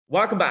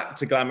Welcome back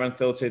to Glamour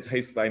Unfiltered,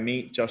 hosted by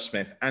me, Josh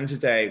Smith. And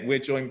today we're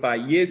joined by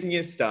Years and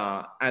Years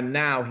star, and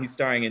now he's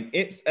starring in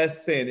It's a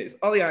Sin. It's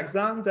Olly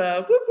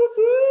Alexander. Woo, woo,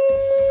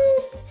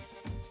 woo.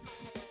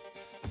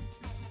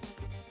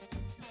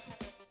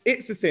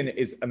 It's a Sin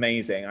is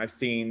amazing. I've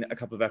seen a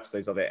couple of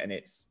episodes of it and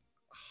it's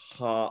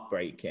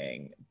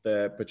heartbreaking,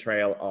 the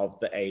portrayal of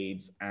the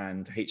AIDS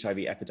and HIV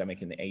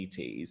epidemic in the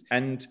 80s.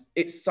 And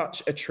it's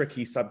such a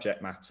tricky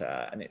subject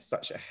matter and it's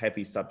such a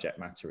heavy subject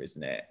matter,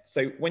 isn't it?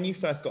 So when you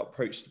first got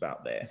approached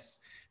about this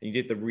and you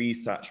did the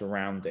research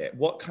around it,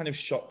 what kind of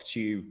shocked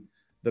you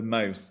the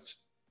most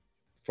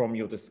from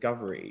your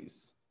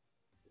discoveries?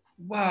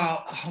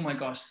 Wow, oh my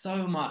gosh,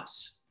 so much.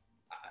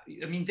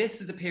 I mean,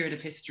 this is a period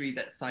of history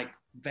that's like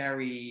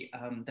very,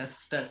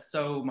 there's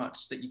so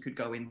much that you could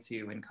go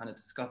into and kind of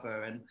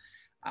discover. And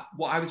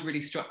what I was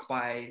really struck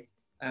by,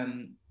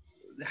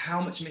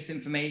 how much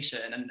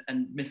misinformation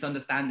and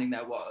misunderstanding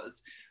there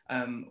was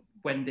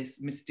when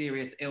this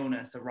mysterious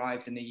illness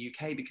arrived in the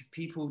UK, because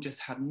people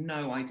just had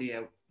no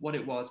idea what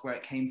it was, where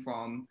it came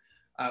from,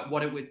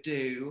 what it would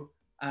do,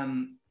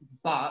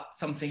 but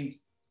something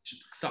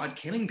started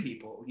killing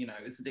people. You know,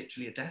 it was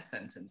literally a death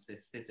sentence,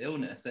 this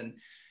illness. And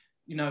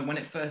you know, when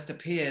it first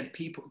appeared,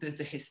 people,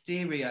 the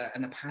hysteria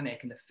and the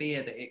panic and the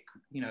fear that it,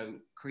 you know,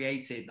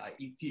 created, like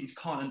you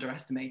can't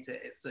underestimate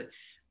it.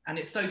 And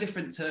it's so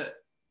different to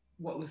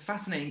what was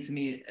fascinating to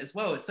me as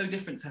well. It's so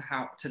different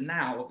to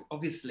now,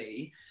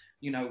 obviously,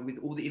 you know, with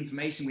all the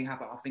information we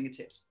have at our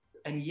fingertips,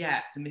 and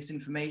yet the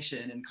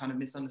misinformation and kind of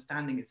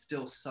misunderstanding is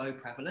still so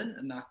prevalent.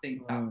 And I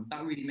think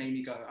that really made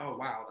me go, oh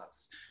wow,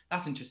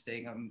 that's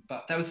interesting.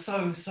 But there was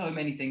so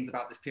many things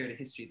about this period of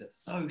history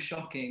that's so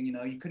shocking. You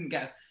know, you couldn't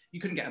get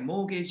a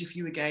mortgage if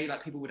you were gay.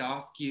 Like, people would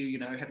ask you, you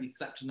know, have you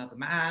slept with another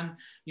man?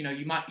 You know,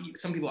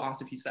 some people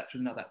asked if you slept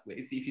with another,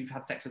 if you've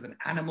had sex with an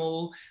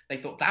animal. They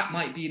thought that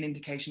might be an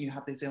indication you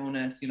have this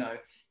illness. You know,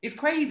 it's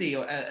crazy.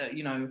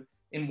 You know,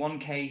 in one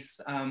case,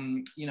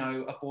 you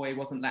know, a boy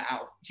wasn't let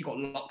out. He got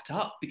locked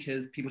up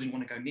because people didn't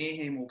want to go near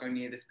him or go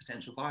near this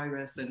potential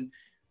virus. And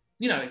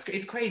you know,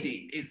 it's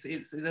crazy.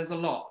 There's a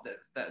lot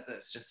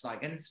that's just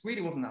like, and it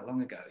really wasn't that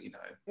long ago, you know.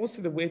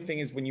 Also, the weird thing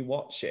is when you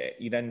watch it,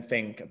 you then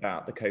think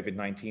about the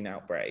COVID-19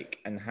 outbreak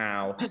and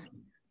how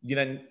you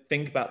then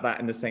think about that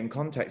in the same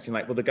context. You're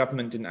like, well, the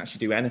government didn't actually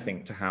do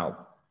anything to help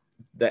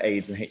the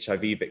AIDS and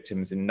HIV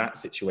victims in that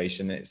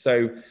situation.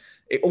 So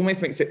it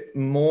almost makes it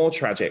more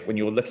tragic when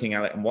you're looking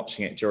at it and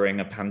watching it during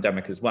a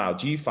pandemic as well.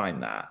 Do you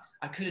find that?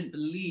 I couldn't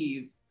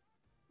believe,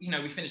 you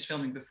know, we finished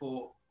filming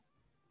before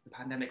the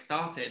pandemic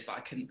started, but I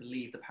couldn't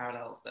believe the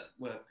parallels that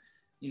were,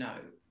 you know,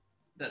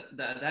 that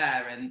are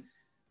there. And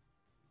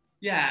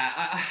yeah,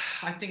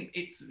 I think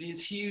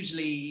it's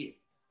hugely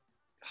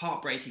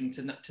heartbreaking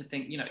to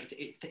think, you know,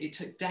 it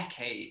took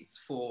decades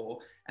for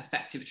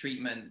effective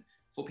treatment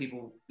for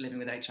people living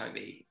with HIV.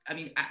 I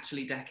mean,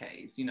 actually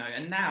decades, you know.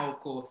 And now, of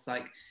course,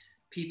 like,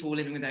 people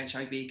living with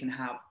HIV can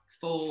have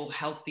full,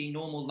 healthy,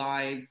 normal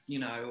lives, you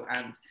know,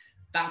 and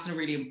that's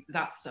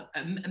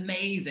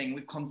amazing.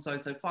 We've come so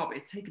far, but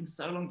it's taken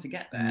so long to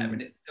get there.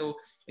 And it's still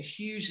a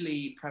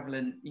hugely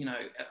prevalent, you know,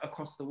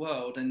 across the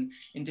world and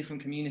in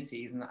different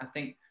communities. And I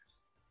think,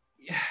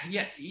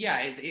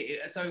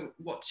 so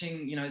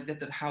watching, you know,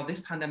 how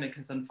this pandemic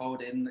has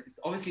unfolded, and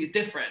it's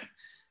different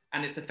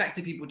and it's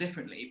affected people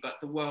differently, but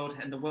the world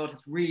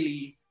has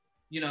really,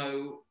 you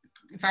know,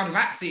 found a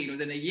vaccine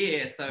within a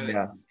year. So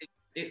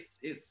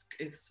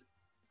it's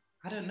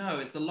I don't know,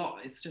 it's a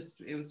lot.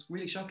 It was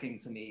really shocking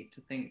to me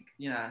to think,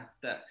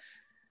 that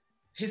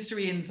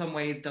history in some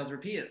ways does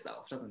repeat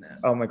itself, doesn't it?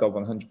 Oh my God,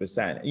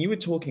 100%. You were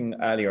talking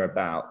earlier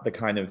about the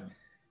kind of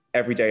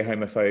everyday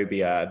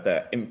homophobia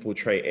that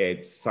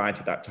infiltrated society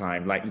at that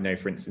time. Like, you know,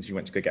 for instance, if you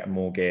went to go get a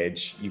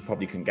mortgage, you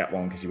probably couldn't get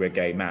one because you were a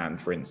gay man,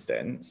 for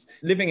instance.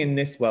 Living in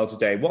this world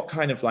today, what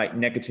kind of like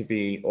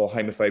negativity or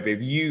homophobia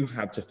have you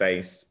had to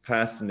face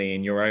personally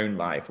in your own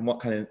life?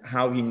 And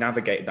how have you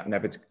navigated that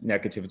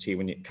negativity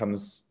when it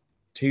comes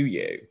to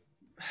you?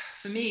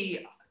 For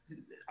me,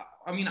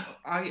 I mean,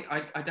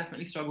 I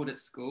definitely struggled at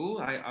school.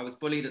 I was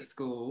bullied at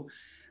school,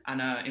 and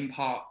in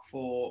part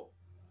for,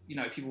 you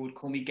know, people would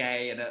call me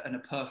gay and a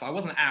perf. I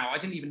wasn't out. I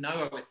didn't even know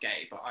I was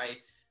gay, but I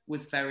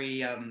was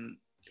very,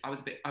 I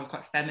was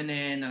quite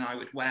feminine, and I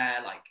would wear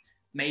like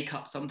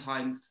makeup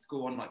sometimes to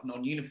school on like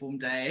non-uniform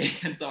day.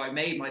 And so I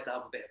made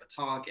myself a bit of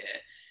a target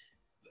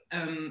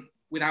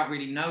without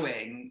really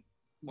knowing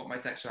what my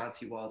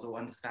sexuality was or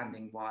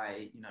understanding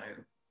why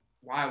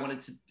I wanted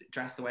to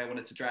dress the way I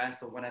wanted to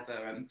dress or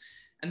whatever.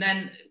 And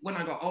then when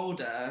I got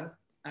older,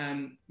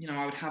 you know,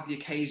 I would have the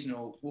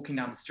occasional, walking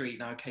down the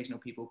street, occasional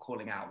people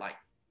calling out like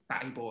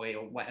fatty boy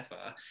or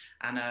whatever.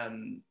 And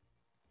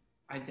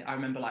I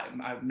remember like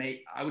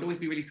I would always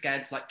be really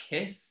scared to like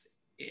kiss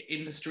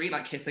in the street,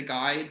 like kiss a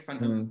guy in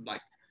front of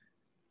like,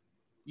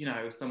 you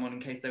know, someone in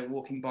case they were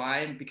walking by.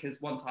 And because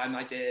one time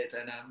I did,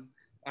 and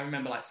I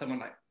remember like someone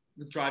like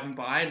was driving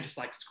by and just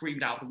like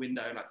screamed out the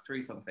window, like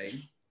threw something.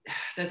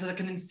 There's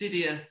like an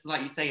insidious,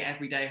 like you say,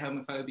 everyday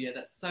homophobia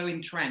that's so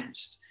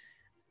entrenched.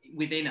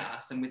 within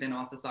us and within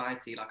our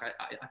society. Like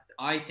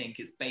I think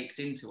it's baked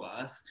into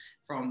us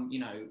from, you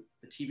know,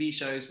 the TV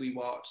shows we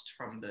watched,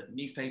 from the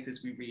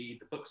newspapers we read,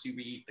 the books we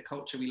read, the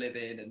culture we live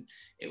in, and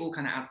it all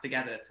kind of adds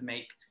together to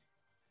make,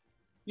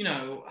 you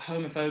know,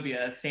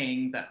 homophobia a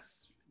thing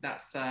that's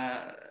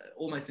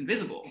almost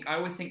invisible. I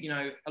always think, you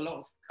know, a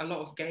lot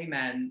of gay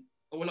men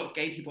or a lot of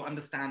gay people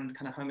understand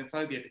kind of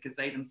homophobia because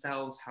they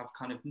themselves have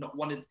kind of not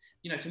wanted,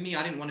 you know, for me,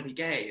 I didn't want to be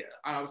gay,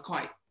 and I was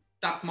quite,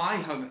 that's my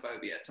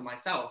homophobia to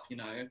myself, you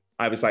know.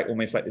 I was like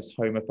almost like this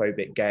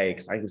homophobic gay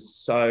because I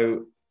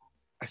so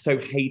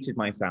hated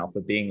myself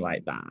for being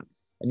like that.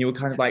 And you were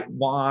kind of like,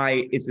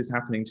 why is this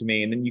happening to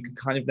me? And then you could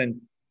kind of then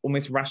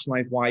almost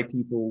rationalize why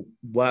people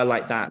were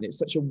like that. And it's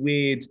such a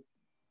weird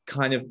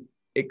kind of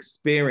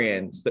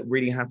experience that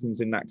really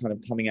happens in that kind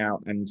of coming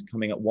out and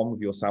coming at one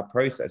with yourself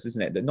process,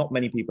 isn't it? That not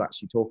many people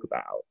actually talk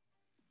about.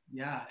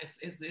 Yeah,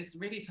 it's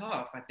really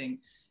tough. I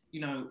think,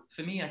 you know,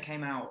 for me, I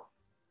came out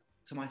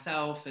to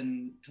myself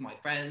and to my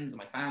friends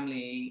and my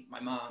family, my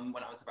mum,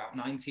 when I was about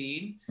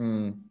 19.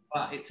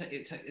 But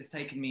it's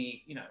taken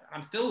me, you know,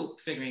 I'm still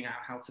figuring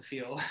out how to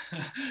feel,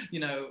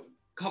 you know,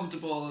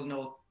 comfortable and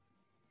or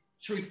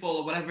truthful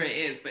or whatever it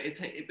is. But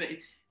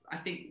I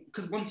think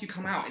because once you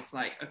come out, it's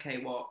like,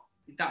 okay, well,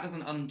 that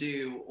doesn't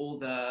undo all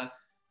the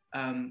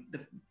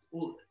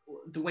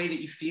way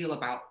that you feel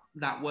about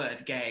that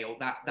word gay or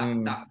that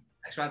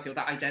sexuality or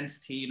that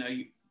identity. You know,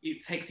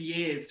 it takes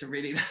years to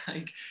really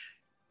like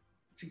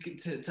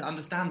to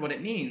understand what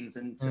it means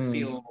and to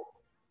feel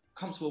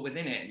comfortable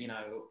within it. You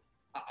know,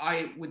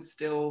 I would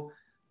still,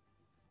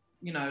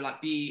 you know, like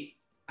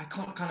I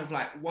can't kind of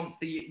like once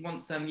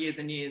years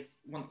and years,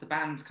 once the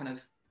band kind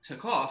of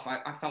took off,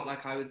 I felt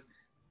like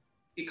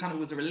it kind of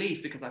was a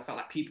relief because I felt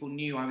like people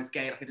knew I was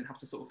gay. Like I didn't have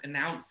to sort of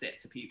announce it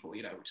to people,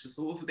 you know, which was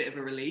sort of a bit of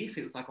a relief.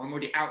 It was like, I'm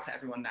already out to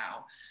everyone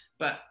now.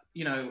 But,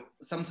 you know,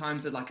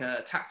 sometimes like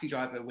a taxi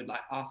driver would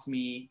like ask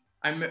me,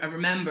 I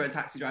remember a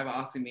taxi driver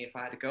asking me if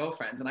I had a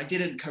girlfriend, and I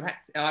didn't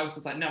correct, and I was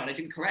just like, no, and I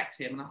didn't correct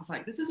him. And I was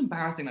like, this is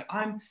embarrassing. Like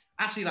I'm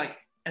actually like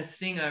a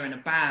singer in a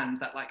band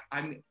that like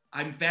I'm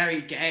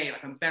very gay,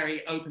 like I'm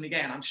very openly gay,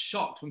 and I'm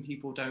shocked when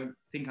people don't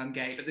think I'm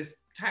gay. But this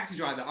taxi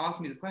driver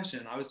asked me this question,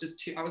 and I was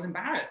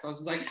embarrassed. I was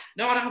just like,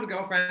 no, I don't have a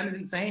girlfriend. I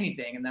didn't say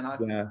anything, and then I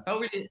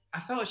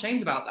felt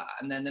ashamed about that.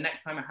 And then the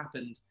next time it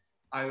happened,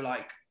 I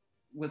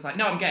was like,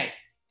 no, I'm gay.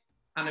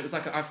 And it was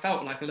like, I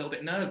felt like a little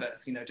bit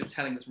nervous, you know, just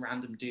telling this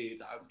random dude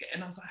that I was gay.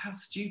 And I was like, how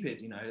stupid,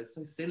 you know, it's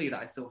so silly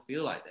that I still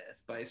feel like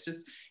this. But it's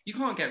just, you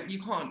can't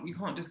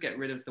just get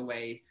rid of the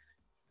way.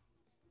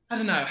 I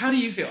don't know. How do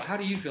you feel? How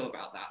do you feel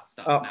about that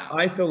stuff now?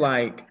 I feel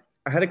like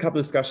I had a couple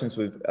of discussions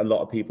with a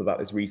lot of people about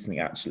this recently,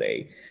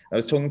 actually. I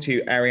was talking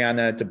to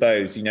Ariana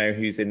DeBose, you know,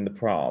 who's in The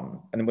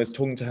Prom, and was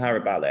talking to her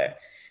about it.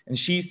 And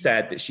she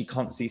said that she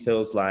constantly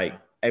feels like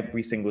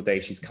every single day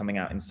she's coming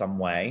out in some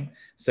way.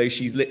 So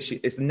she's literally,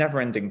 it's a never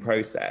ending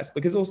process,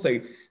 because also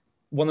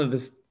one of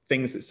the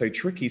things that's so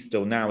tricky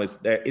still now is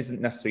there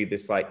isn't necessarily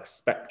this like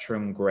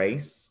spectrum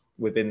grace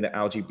within the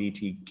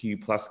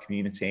LGBTQ plus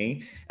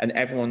community, and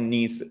everyone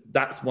needs,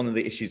 that's one of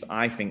the issues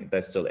I think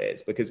there still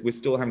is, because we're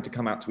still having to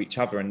come out to each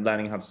other and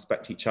learning how to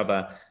respect each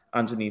other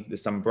underneath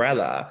this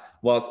umbrella,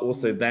 whilst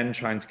also then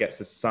trying to get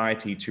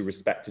society to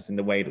respect us in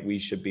the way that we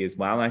should be as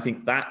well. And I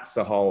think that's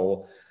a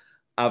whole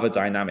other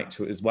dynamic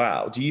to it as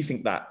well. Do you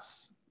think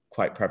that's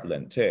quite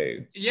prevalent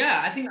too?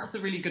 Yeah, I think that's a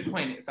really good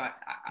point. In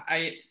fact,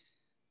 I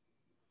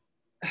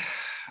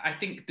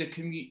think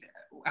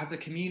as a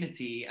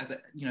community, as a,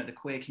 you know, the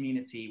queer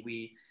community,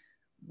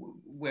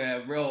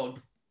 we're a real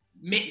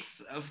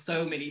mix of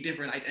so many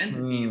different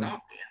identities,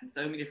 aren't we? And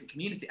so many different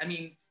communities. I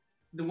mean,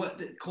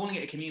 calling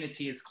it a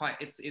community is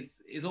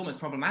is almost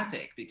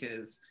problematic,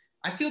 because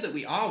I feel that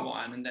we are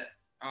one, and that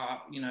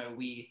you know,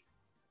 we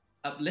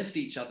uplift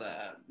each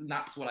other. And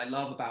that's what I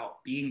love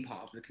about being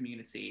part of the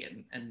community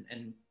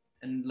and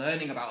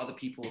learning about other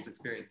people's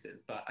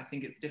experiences. But I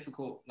think it's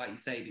difficult, like you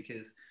say,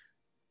 because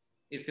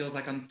it feels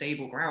like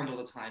unstable ground all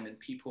the time, and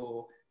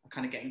people are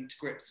kind of getting to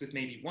grips with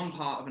maybe one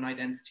part of an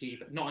identity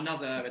but not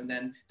another, and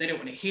then they don't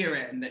want to hear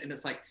it, and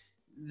it's like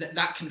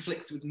that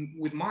conflicts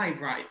with my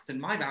rights and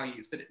my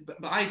values, but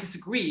I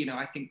disagree. You know,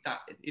 I think that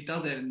it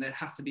doesn't, and there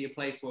has to be a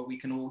place where we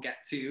can all get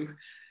to,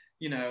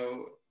 you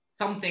know,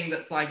 something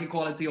that's like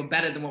equality or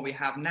better than what we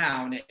have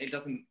now, and it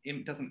doesn't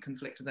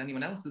conflict with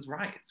anyone else's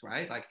rights,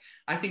 right? Like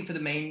I think for the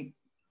mainly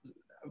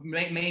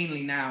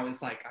now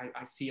is like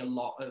I see a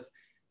lot of,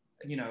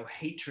 you know,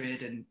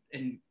 hatred and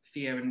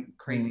fear and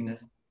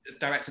craziness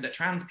directed at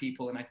trans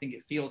people, and I think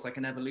it feels like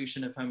an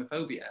evolution of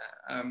homophobia.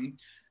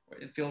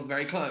 It feels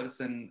very close,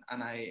 and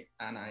I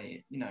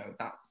you know,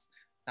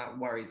 that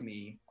worries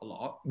me a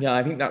lot. Yeah,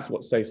 I think that's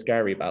what's so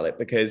scary about it,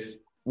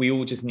 because we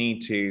all just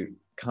need to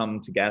come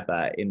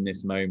together in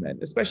this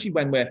moment, especially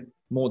when we're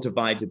more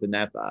divided than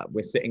ever.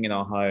 We're sitting in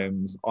our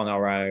homes on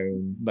our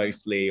own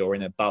mostly, or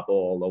in a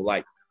bubble, or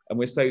like, and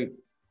we're so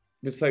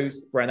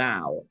spread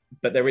out,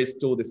 but there is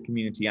still this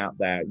community out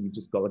there. You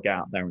just got to get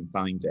out there and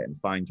find it and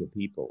find your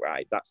people,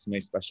 right? That's the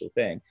most special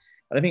thing.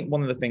 And I think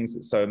one of the things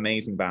that's so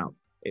amazing about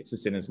It's a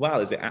Sin as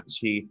well is it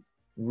actually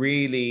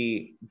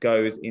really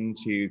goes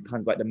into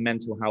kind of like the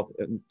mental health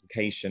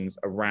implications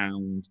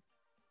around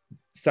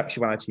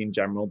sexuality in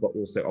general, but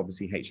also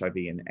obviously HIV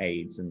and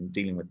AIDS and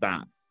dealing with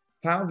that.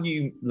 How have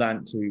you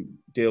learned to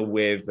deal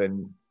with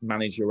and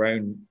manage your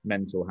own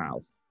mental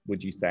health,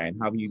 would you say? And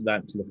how have you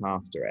learned to look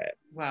after it?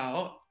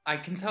 Well, I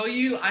can tell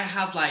you, I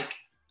have like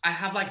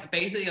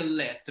basically a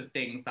list of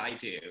things that I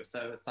do.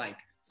 So it's like,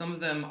 some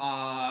of them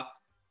are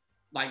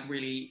like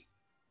really,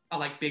 are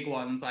like big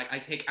ones. Like I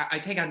take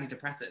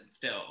antidepressants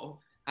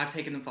still. I've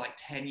taken them for like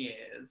 10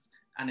 years,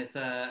 and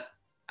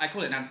I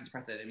call it an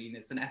antidepressant. I mean,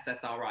 it's an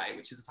SSRI,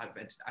 which is a type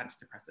of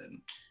antidepressant.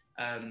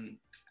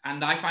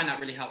 And I find that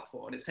really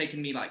helpful. And it's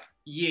taken me like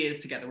years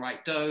to get the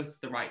right dose,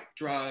 the right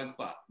drug.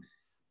 But,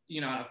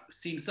 you know, I've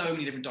seen so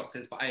many different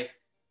doctors, but I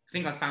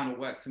think I found what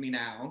works for me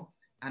now.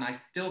 And I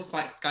still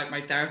Skype my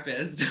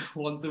therapist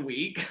once a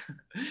week.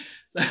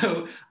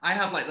 So I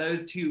have like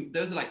those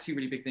are like two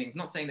really big things. I'm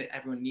not saying that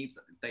everyone needs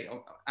them. They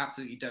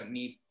absolutely don't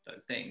need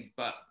those things,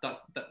 but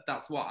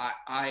that's what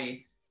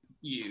I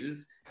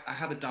use. I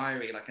have a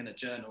diary, like in a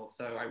journal,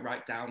 so I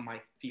write down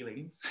my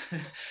feelings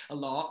a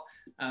lot,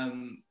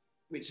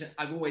 which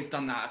I've always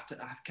done that.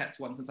 I've kept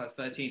one since I was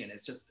 13, and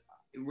it's just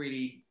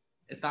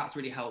that's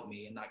really helped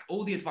me. And like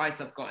all the advice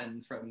I've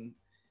gotten from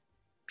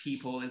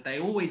people,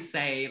 they always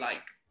say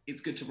like, it's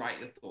good to write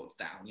your thoughts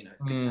down, you know,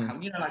 it's good to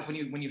have, you know, like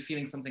when you're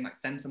feeling something, like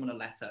send someone a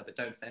letter, but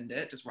don't send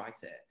it, just write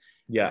it.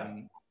 Yeah.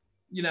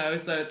 You know,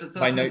 so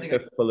my notes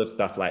are full of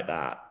stuff like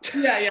that.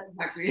 Yeah,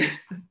 exactly.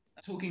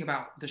 Talking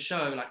about the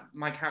show, like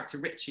my character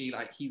Richie,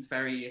 like he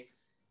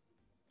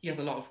has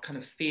a lot of kind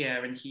of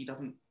fear, and he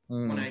doesn't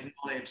want to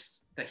acknowledge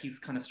that he's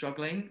kind of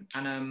struggling.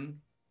 And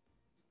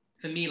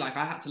for me, like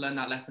I had to learn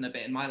that lesson a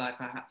bit in my life.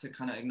 I had to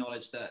kind of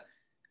acknowledge that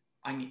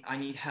I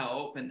need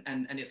help,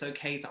 and it's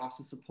okay to ask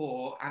for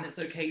support, and it's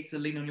okay to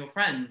lean on your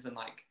friends. And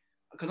like,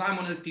 because I'm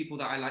one of those people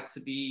that I like to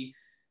be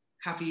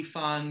happy,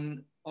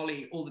 fun,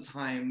 Ollie all the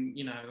time,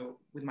 you know,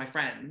 with my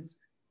friends.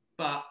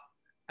 But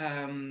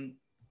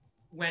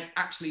when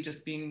actually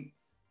just being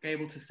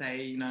able to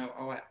say, you know,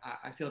 oh,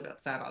 I feel a bit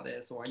upset about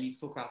this, or I need to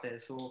talk about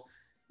this, or,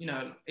 you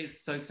know,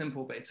 it's so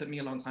simple, but it took me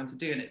a long time to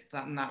do.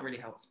 And that really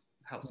helps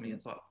me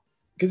as well.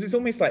 Because it's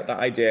almost like that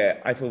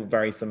idea, I feel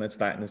very similar to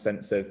that in the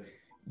sense of,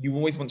 you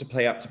always want to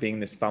play up to being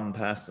this fun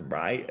person,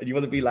 right? And you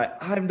want to be like,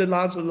 I'm the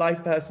larger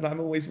life person, I'm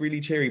always really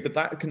cheery. But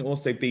that can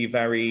also be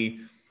very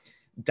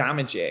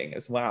damaging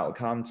as well,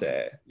 can't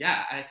it?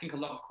 Yeah, I think a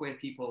lot of queer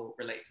people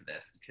relate to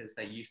this because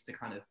they're used to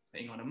kind of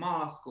putting on a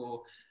mask,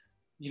 or,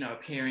 you know,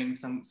 appearing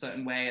some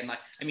certain way. And like,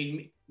 I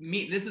mean,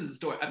 me, this is a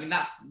story. I mean,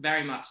 that's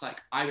very much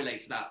like, I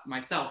relate to that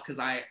myself, because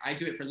I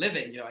do it for a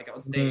living. You know, I go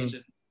on stage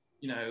and,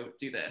 you know,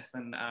 do this.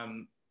 And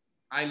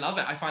I love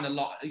it. I find a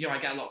lot, you know, I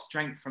get a lot of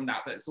strength from that,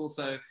 but it's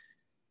also,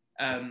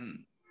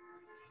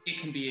 it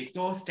can be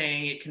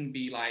exhausting. It can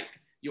be like,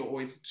 you're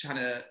always trying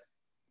to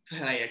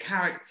play a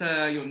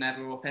character, you're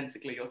never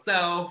authentically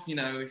yourself, you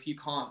know, if you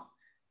can't,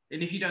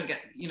 and if you don't get,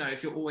 you know,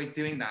 if you're always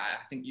doing that,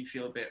 I think you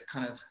feel a bit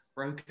kind of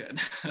broken.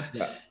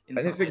 Yeah. And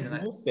it's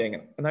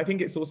exhausting. And I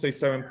think it's also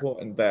so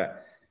important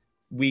that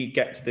we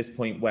get to this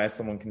point where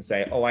someone can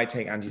say, oh, I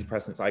take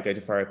antidepressants, I go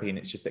to therapy, and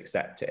it's just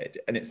accepted.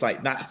 And it's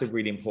like, that's a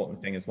really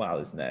important thing as well,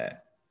 isn't it?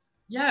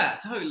 Yeah,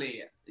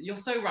 totally. You're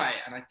so right.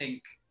 And I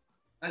think,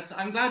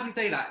 I'm glad you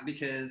say that,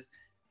 because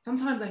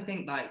sometimes I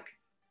think like,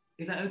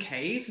 is it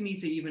okay for me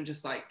to even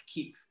just like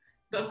keep,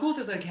 but of course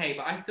it's okay,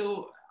 but I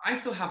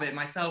still have it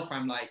myself.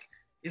 I'm like,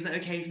 is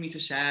it okay for me to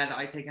share that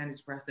I take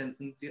antidepressants?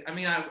 And I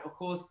mean, of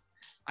course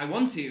I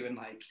want to. And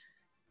like,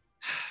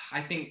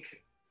 I think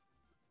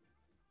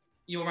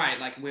you're right.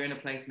 Like, we're in a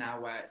place now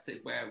where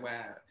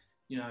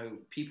you know,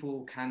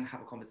 people can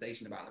have a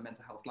conversation about their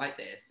mental health like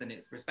this, and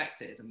it's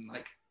respected, and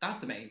like,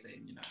 that's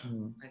amazing, you know.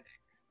 I think.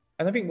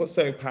 And I think what's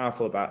so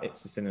powerful about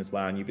It's a Sin as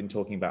well, and you've been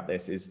talking about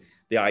this, is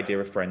the idea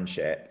of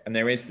friendship. And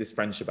there is this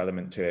friendship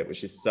element to it,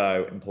 which is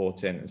so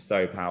important and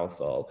so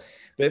powerful.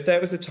 But if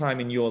there was a time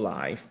in your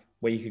life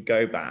where you could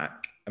go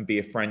back and be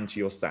a friend to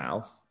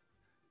yourself,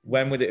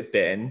 when would it have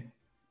been?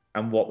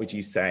 And what would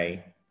you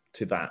say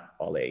to that,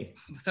 Ollie?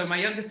 So my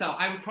younger self,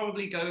 I would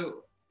probably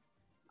go,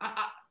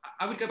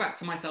 I would go back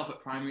to myself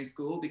at primary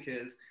school,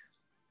 because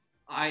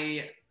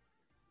I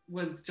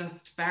was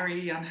just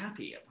very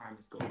unhappy at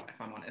primary school, if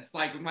I'm honest.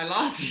 Like, my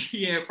last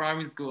year at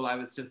primary school, I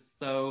was just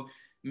so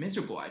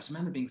miserable. I just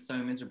remember being so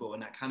miserable,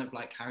 and that kind of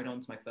like carried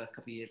on to my first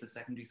couple of years of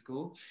secondary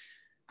school.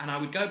 And I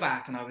would go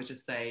back and I would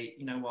just say,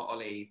 you know what,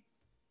 Ollie,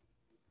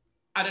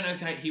 I don't know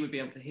if he would be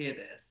able to hear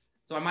this.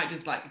 So I might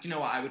just like, do you know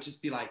what? I would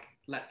just be like,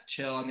 let's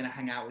chill. I'm going to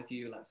hang out with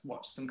you. Let's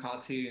watch some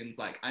cartoons.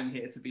 Like, I'm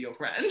here to be your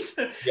friend.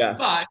 Yeah.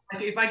 But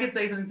like, if I could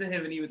say something to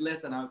him and he would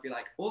listen, I would be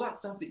like, all that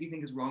stuff that you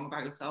think is wrong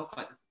about yourself,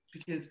 like,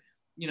 because,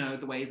 you know,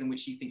 the ways in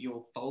which you think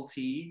you're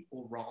faulty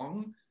or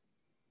wrong,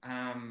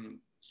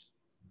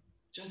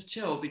 just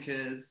chill,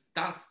 because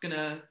that's going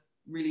to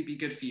really be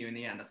good for you in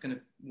the end. That's going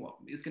to,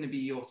 it's going to be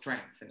your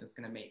strength, and it's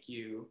going to make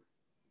you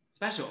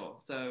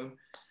special. So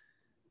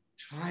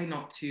try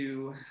not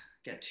to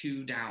get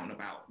too down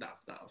about that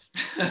stuff.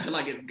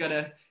 Like,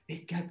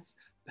 it gets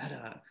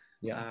better.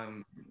 Yeah.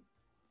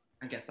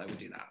 I guess I would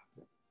do that.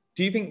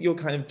 Do you think you're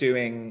kind of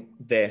doing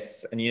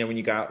this, and when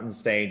you go out on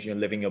stage, you're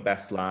living your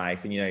best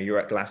life, and you're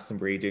at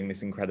Glastonbury doing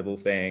this incredible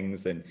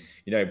things, and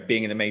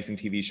being in amazing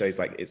TV shows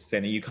like It's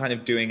Sin, are you kind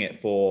of doing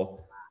it for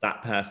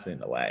that person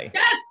in a way?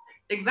 Yes,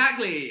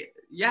 exactly.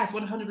 Yes,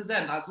 100%.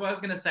 That's what I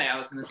was gonna say. I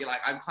was gonna be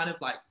like, I'm kind of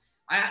like,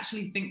 I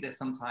actually think this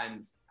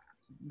sometimes,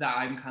 that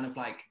I'm kind of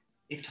like,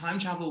 if time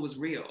travel was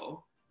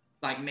real,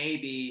 like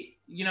maybe,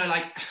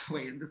 like,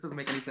 wait, this doesn't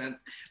make any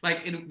sense.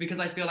 Like, because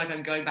I feel like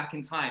I'm going back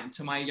in time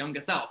to my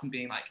younger self and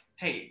being like,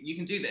 hey, you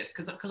can do this.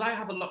 Because I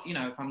have a lot,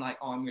 if I'm like,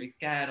 oh, I'm really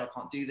scared, or I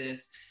can't do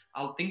this,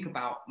 I'll think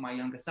about my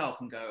younger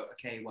self and go,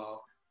 okay,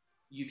 well,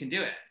 you can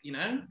do it,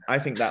 I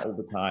think that all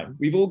the time.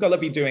 We've all got to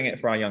be doing it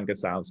for our younger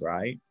selves,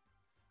 right?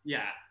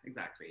 Yeah,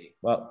 exactly.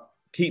 Well,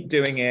 keep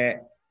doing it.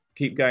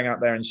 Keep going out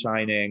there and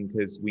shining,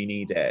 because we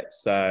need it.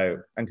 So,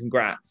 and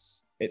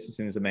congrats. It's a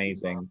Sin is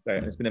amazing. So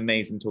it's been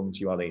amazing talking to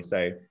you, Olly.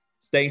 So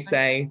stay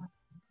safe.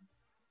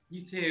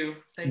 You too.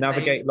 Stay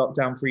Navigate safe.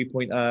 lockdown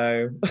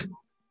 3.0.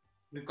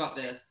 We've got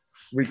this.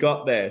 We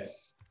got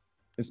this.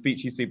 And speak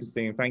to you super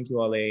soon. Thank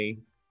you, Olly.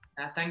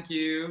 Thank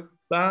you.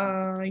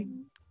 Bye.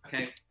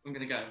 Okay, I'm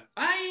gonna go.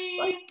 Bye.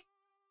 Bye.